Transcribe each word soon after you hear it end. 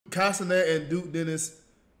Cenat and DukeDennis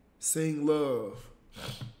sing Love.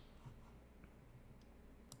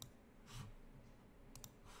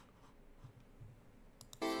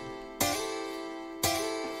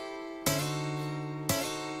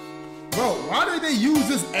 Bro, why did they use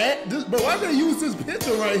this bro, why did they use this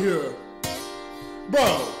picture right here? Bro,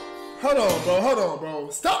 hold on, bro.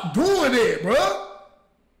 Stop doing it, bro.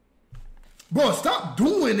 Bro, stop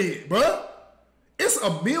doing it, bro. It's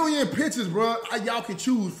a million pictures, bro, how y'all can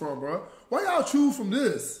choose from, bro. Why y'all choose from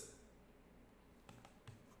this?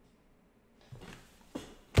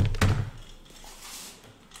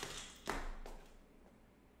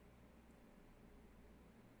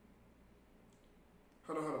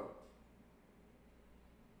 Hold on.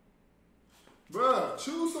 Bruh,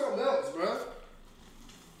 choose something else, bruh.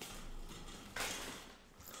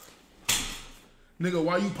 Nigga,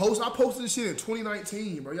 why you post? I posted this shit in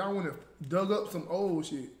 2019, bro. Y'all wanna dug up some old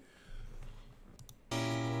shit.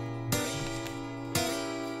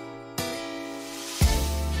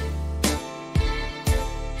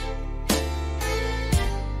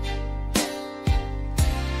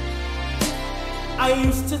 I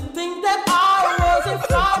used to think that I wasn't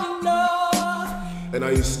fine enough, and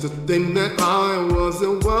I used to think that I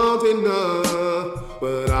wasn't wild enough,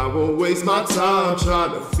 but I will waste my time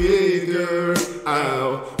trying to figure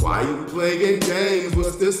out why you playing games,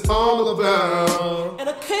 what's this all about? and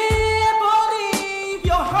I can't believe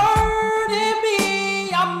you're hurting me.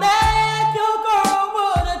 I met your girl,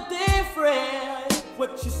 what a difference.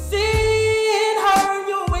 What you see in her,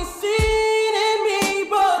 you ain't seen in me,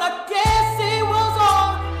 but I guess it was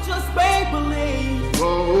all just make-believe.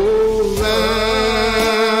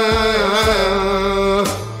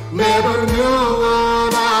 Never knew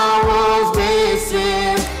what I was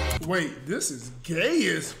missing. Wait, this is gay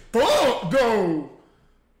as fuck, though.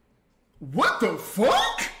 What the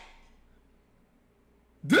fuck?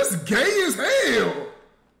 This gay as hell.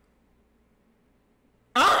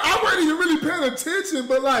 I wasn't even really paying attention,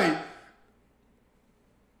 but like.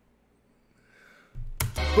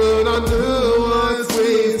 But I knew once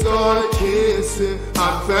we started kissing,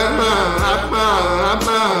 I found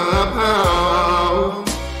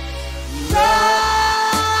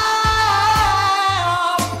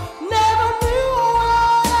Never knew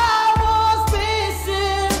what I was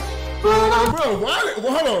missing. Bro,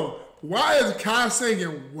 hold on. Why is Kai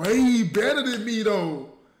singing way better than me, though?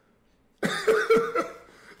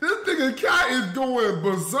 This nigga Kai is going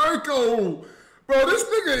berserko. Bro, this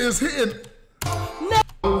nigga is hitting.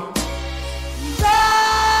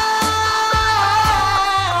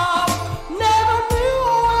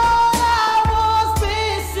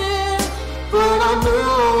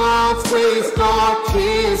 We start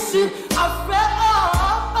kissing. I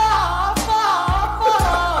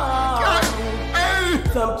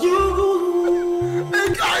felt from you.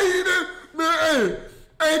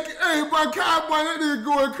 Hey, my cowboy, that nigga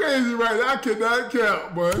going crazy right now. I cannot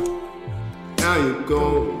count, boy. Now you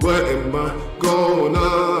go, what am I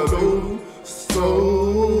gonna do?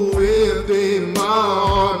 So within my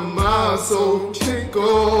heart, my soul can't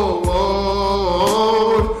go on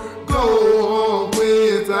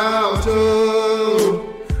without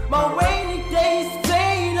you. My rainy days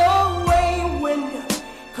fade away when you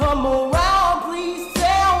come around. Please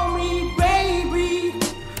tell me, baby.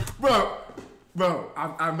 Bro,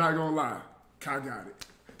 I'm not gonna lie. Kai got it.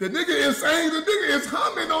 The nigga is saying, the nigga is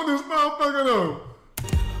humming on this motherfucker though.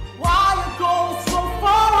 Why you go so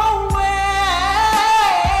far away?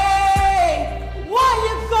 Why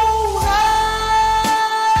you go now?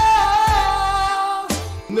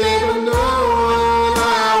 Never know what I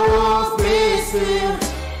was missing,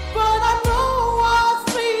 but I know once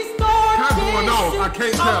we start Kai going off, I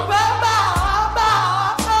can't tell.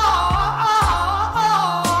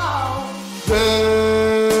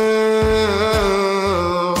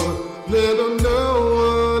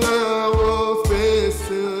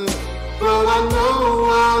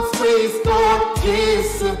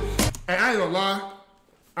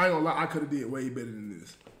 I ain't gonna lie, I could have did way better than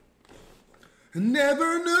this.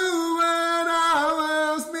 Never knew what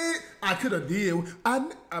I was meant. I could have did. I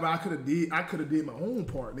could have did my own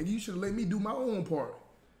part. Nigga, you should have let me do my own part.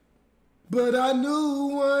 But I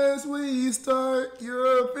knew once we start,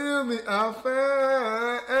 you feel me? You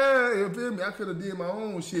feel me? I could have did my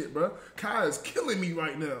own shit, bro. Kai is killing me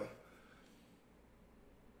right now.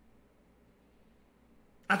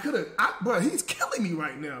 Bro, he's killing me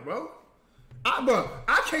right now, bro.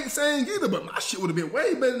 I can't sing either, but my shit would have been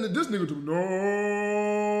way better than this nigga to no,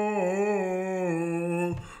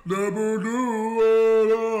 never knew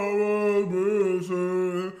what I was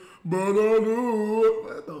missing, but I knew.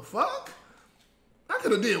 What the fuck? I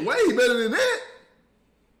could have did way better than that.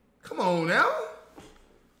 on now.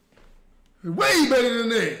 Way better than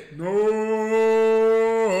that. No,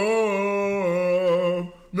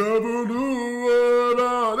 never knew what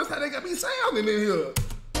I... That's how they got me sounding in here.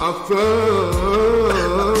 I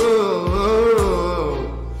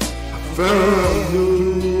found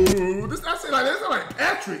you. This I sound like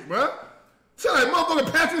Patrick, bro. Sound like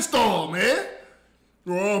motherfucking Patrick Starr, man.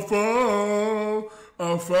 Oh,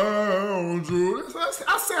 I found you.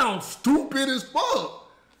 I sound stupid as fuck.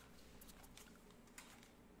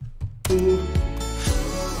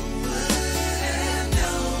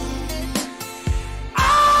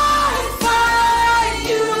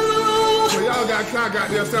 I got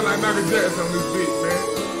there sound like Michael Jackson on this beat, man.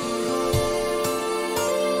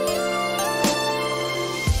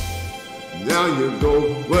 Now you go,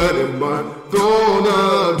 what am I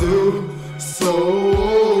gonna do?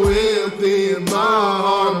 So empty in my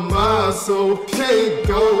heart and my soul, can't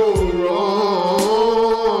go wrong.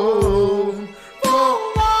 For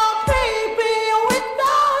my baby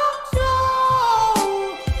without you,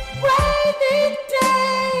 rainy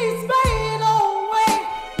days fade away.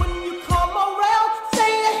 When you come around,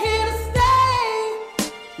 say you're here to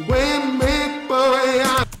stay. When me boy,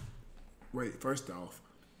 Wait, first off,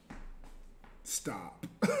 stop.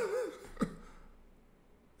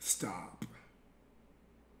 Stop.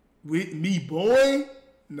 With me, boy?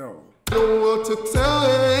 No. I don't want to tell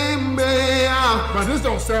me. But this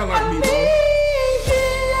don't sound like me, bro.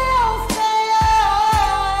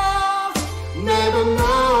 Never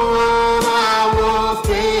know what I was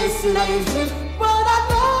facing. But I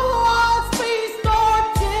know I'll space don't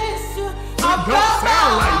kiss you. Don't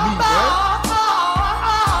sound like me, bro.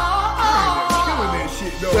 Killing that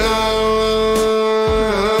shit, though.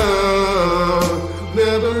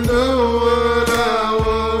 Never know what I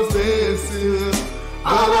was facing.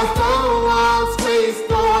 All I thought was space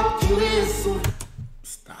don't kiss you.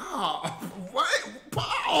 Stop. What?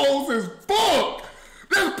 Pause is fuck.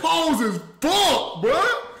 This pause is fuck, bro.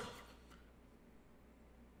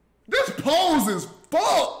 This pause is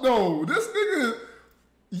fuck, though. This nigga,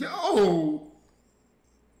 yo.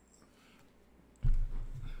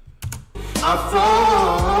 I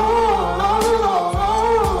fall.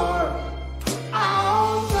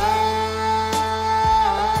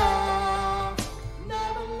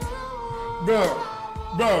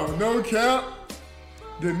 Bro, no cap.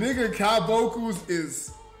 The nigga Kai vocals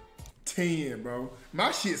is 10, bro.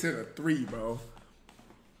 My shit's at a 3, bro.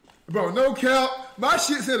 Bro, no cap. My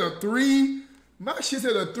shit's at a 3. My shit's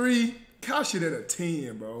at a 3. Kai shit at a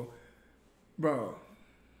 10, bro. Bro.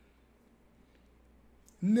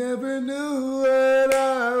 Never knew what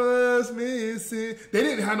I was missing. They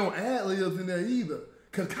didn't have no ad-libs in there either.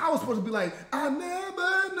 Because Kai was supposed to be like, I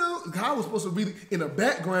never knew. Kai was supposed to be in the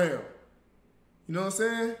background. You know what I'm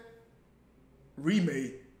saying?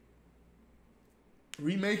 Remake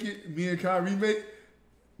it. Me and Kai remake.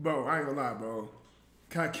 Bro, I ain't gonna lie, bro.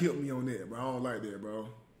 Kai killed me on that, bro. I don't like that, bro.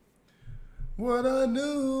 What I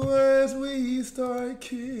knew was we start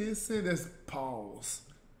kissing. That's pause.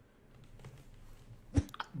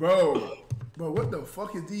 Bro, what the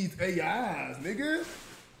fuck is these AIs, nigga?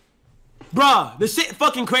 Bruh, the shit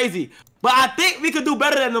fucking crazy. But I think we could do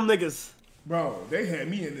better than them niggas. Bro, they had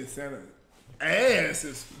me in this center.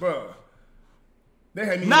 Asses, bro. They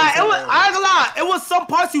had me. Nah, it was. I ain't gonna lie. It was some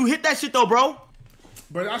parts you hit that shit though, bro.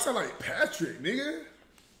 But I sound like Patrick, nigga.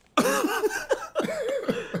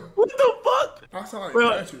 What the fuck? I sound like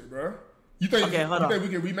Patrick, bro. You think we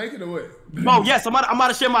can remake it or what? Bro, yes, I'm about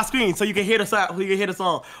to share my screen so you can hear the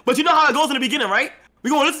song. But you know how it goes in the beginning, right?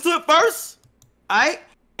 We gonna listen to it first, alright?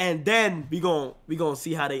 And then we gonna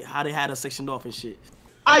see how they had us sectioned off and shit.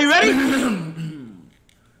 Are you ready?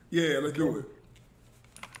 Yeah, let's do it.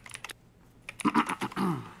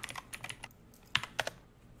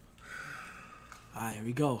 Alright, here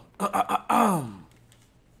we go.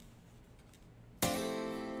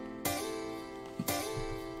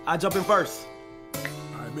 I jump in first.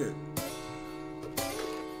 I bet.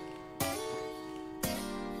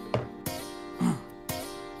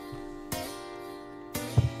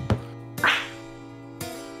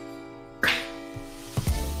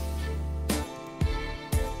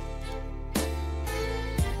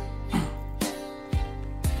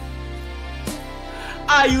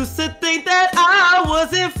 I used to think that I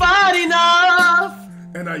wasn't fine enough.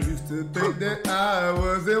 And I used to think that I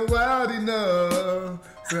wasn't wild enough.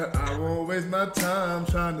 So I won't waste my time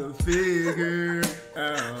trying to figure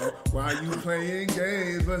out why you playing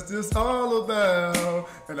games. What's this all about?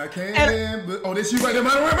 And I can't. Oh, this you right there.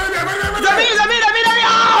 That me.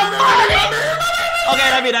 Okay,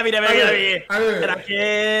 that me. And I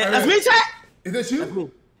can't. That's me, chat. Is that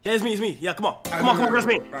you? Yeah, it's me. Yeah, come on. Come on, press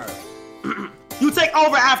me. Alright. You take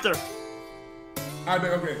over after. I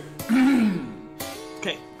bet, okay.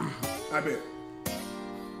 Okay. I bet.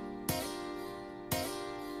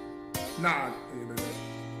 Nah.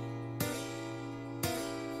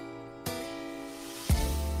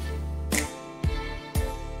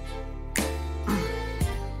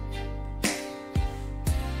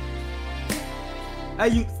 Hey,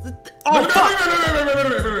 you. Oh, fuck.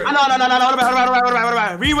 No. What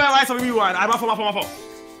about? Rewind, so rewind. My fault.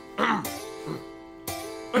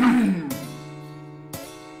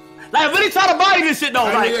 Like, really try to body this shit, though.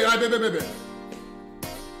 Like, I bet.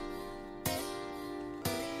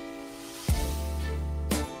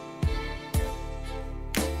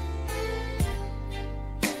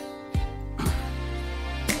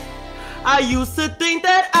 I used to think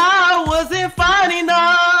that I wasn't fine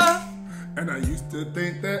enough. And I used to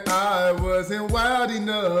think that I wasn't wild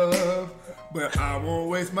enough. But I won't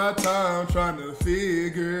waste my time trying to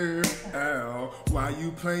figure out why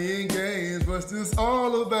you playing games, what's this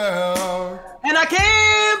all about? And I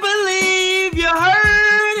can't believe you're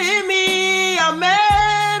hurting me. I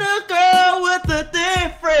met a girl with a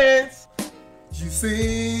difference. You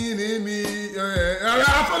seen in me. I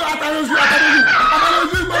thought it was you.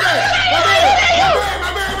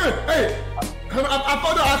 My bad. Hey. I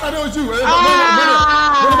thought it was you. Wait a minute.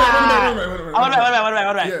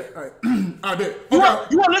 Yeah, alright. I bet. You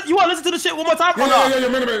want to listen to the shit one more time? Yeah.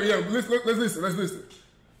 Let's listen.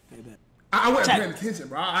 I wasn't Check. paying attention,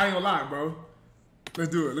 bro. I ain't gonna lie, bro. Let's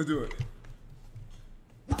do it.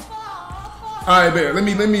 Alright, bet. Let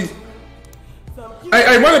me.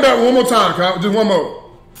 Hey, run it back one more time, Kyle. Just one more.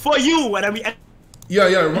 For you, and then we. Yeah.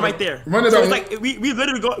 Right there. Run it So back. it's like we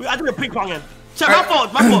literally go. I do a ping pong in. Check, my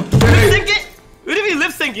fault. Hey. Lip sync it. We didn't even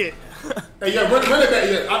lip sync it. Hey, yeah, run it back.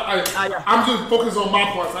 Yeah, Yeah. I'm just focused on my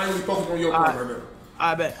parts. I ain't really focused on your part right now.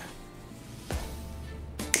 I bet.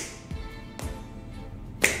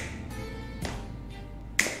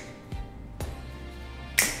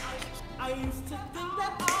 I used to think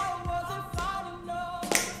that I wasn't fine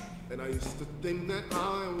enough. And I used to think that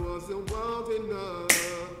I wasn't wild enough.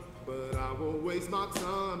 But I won't waste my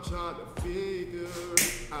time trying to figure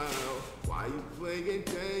out why you playing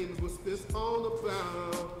games, what's this all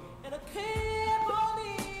about? And I can't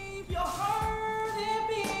believe you're hurting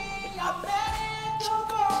me. I met your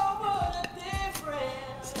girl, what a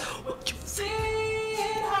difference. What you see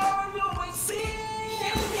in her, you ain't seen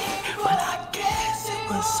in me. But I guess it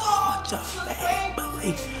was all just make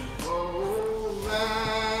believe. Oh,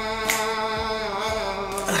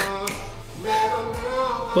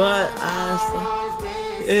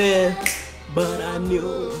 But I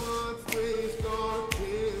knew.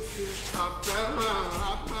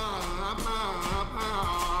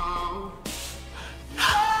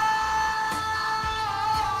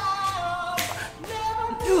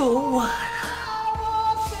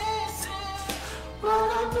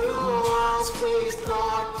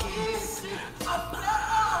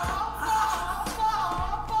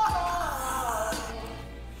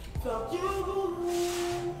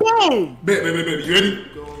 Boom! Bet. You ready?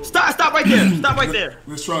 Stop right there. Stop right there.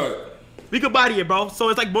 Let's try it. We could body it, bro. So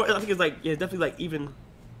it's like, I think it's like, yeah, definitely like even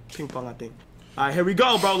ping pong, I think. All right, here we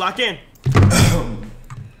go, bro. Lock in.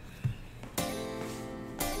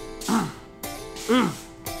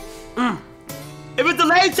 If it's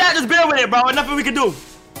delayed, chat, just bear with it, bro. Nothing we can do.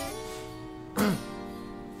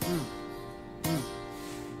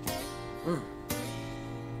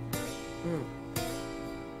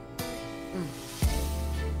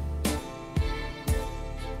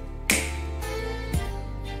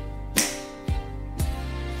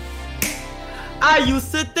 I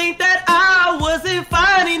used to think that I wasn't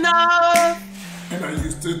fine enough. And I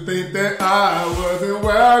used to think that I wasn't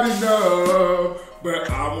wild enough. But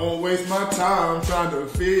I won't waste my time trying to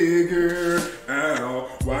figure out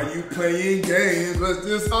why you playing games, what's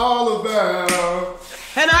this all about?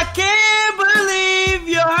 And I can't believe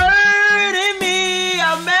you're hurting me.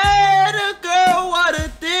 I met a girl, what a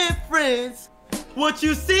difference. What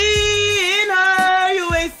you see in her,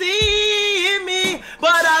 you ain't see in me.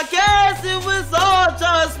 But I guess it was all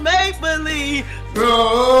just make-believe.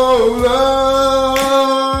 Oh,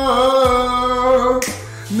 love,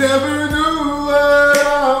 never knew what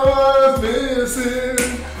I was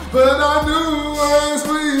missing. But I knew once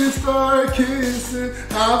we start kissing,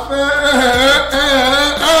 I felt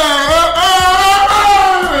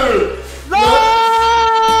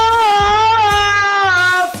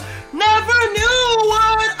Love, never knew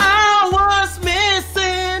what I was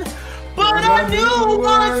missing. But I knew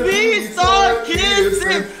once we start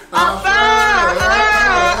kissing, I found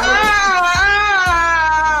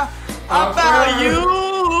you.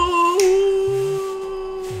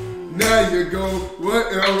 There you go.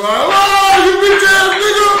 What am I? Whoa, you bitch ass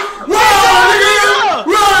nigga! Whoa, nigga!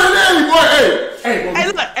 Run, hey, boy,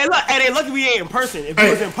 Hey, they lucky we ain't in person. If it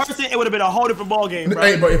was in person, it would have been a whole different ball game, bro.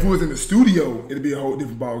 Hey, but if it was in the studio, it'd be a whole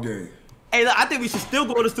different ball game. Hey, look, I think we should still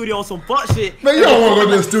go to the studio on some fuck shit. Man, you don't want to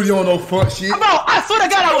go to the studio on no fuck shit. Bro, I swear to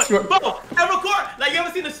God I would. Bro, and record. Like, you ever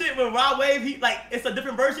seen the shit with Rod Wave? He, like, it's a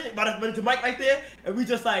different version, but it's the mic right there, and we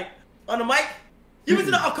just, like, on the mic. You ever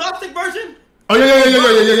seen the acoustic version? Oh, yeah.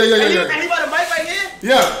 And he got a mic right here?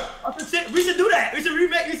 Yeah. Shit. We should do that. We should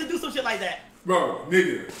remake. We should do some shit like that. Bro,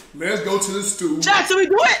 nigga, let's go to the studio. Jack, should we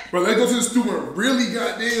do it? Bro, let's go to the studio and really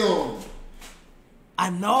goddamn.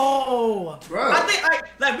 I know. Right. I think,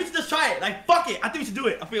 like, we should just try it. Like, fuck it. I think we should do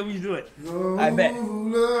it. I feel we should do it. I bet.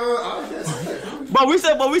 But we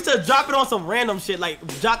should drop it on some random shit. Like,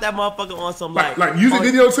 drop that motherfucker on some, like music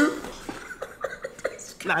video, too?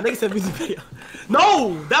 Nah, nigga said music video.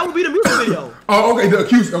 No, that would be the music video. Oh, okay, the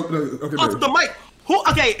accused. Okay, oh, the mic.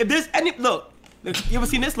 Okay, if there's any, look, you ever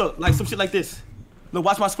seen this? Look, like some shit like this. Look,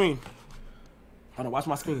 watch my screen. Hold on, watch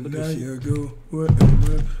my screen. Look at this shit.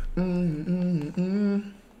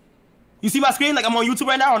 You see my screen? Like I'm on YouTube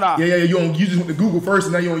right now or not? Yeah. You just went to Google first,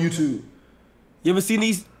 and now you're on YouTube. You ever seen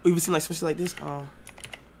these? You ever seen like some shit like this? In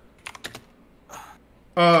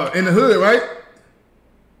the hood, right?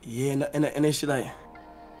 Yeah, and this shit like.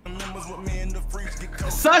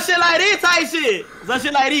 Some shit like this type shit. Some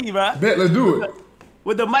shit like these, bro. Bet, let's do it.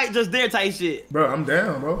 With the mic just there type shit. Bro, I'm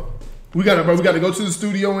down, bro. We gotta go to the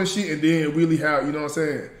studio and shit, and then really have, you know what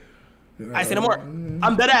I'm saying? I say no more.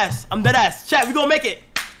 I'm dead ass. Chat, we gonna make it.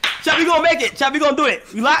 Chat, we gonna do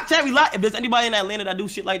it. We lock. If there's anybody in Atlanta that do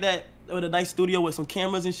shit like that, with a nice studio with some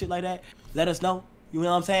cameras and shit like that, let us know. You know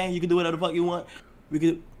what I'm saying? You can do whatever the fuck you want. We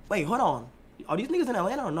could. Wait, hold on. Are these niggas in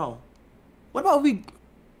Atlanta or no? What about we?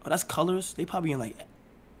 Oh, that's Colors. They probably in like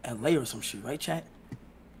LA or some shit, right, chat?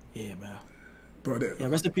 Yeah, bro. Bro, that. Yeah,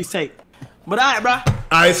 rest in peace, Tate. But alright, bro.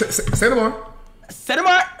 Alright, say them on. Say them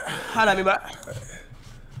on. Holla at me, bro.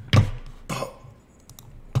 Oh.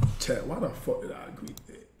 Chat, why the fuck did I agree to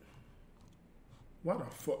that? Why the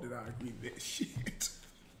fuck did I agree to that shit?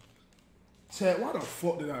 Chat, why the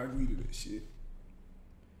fuck did I agree to that shit?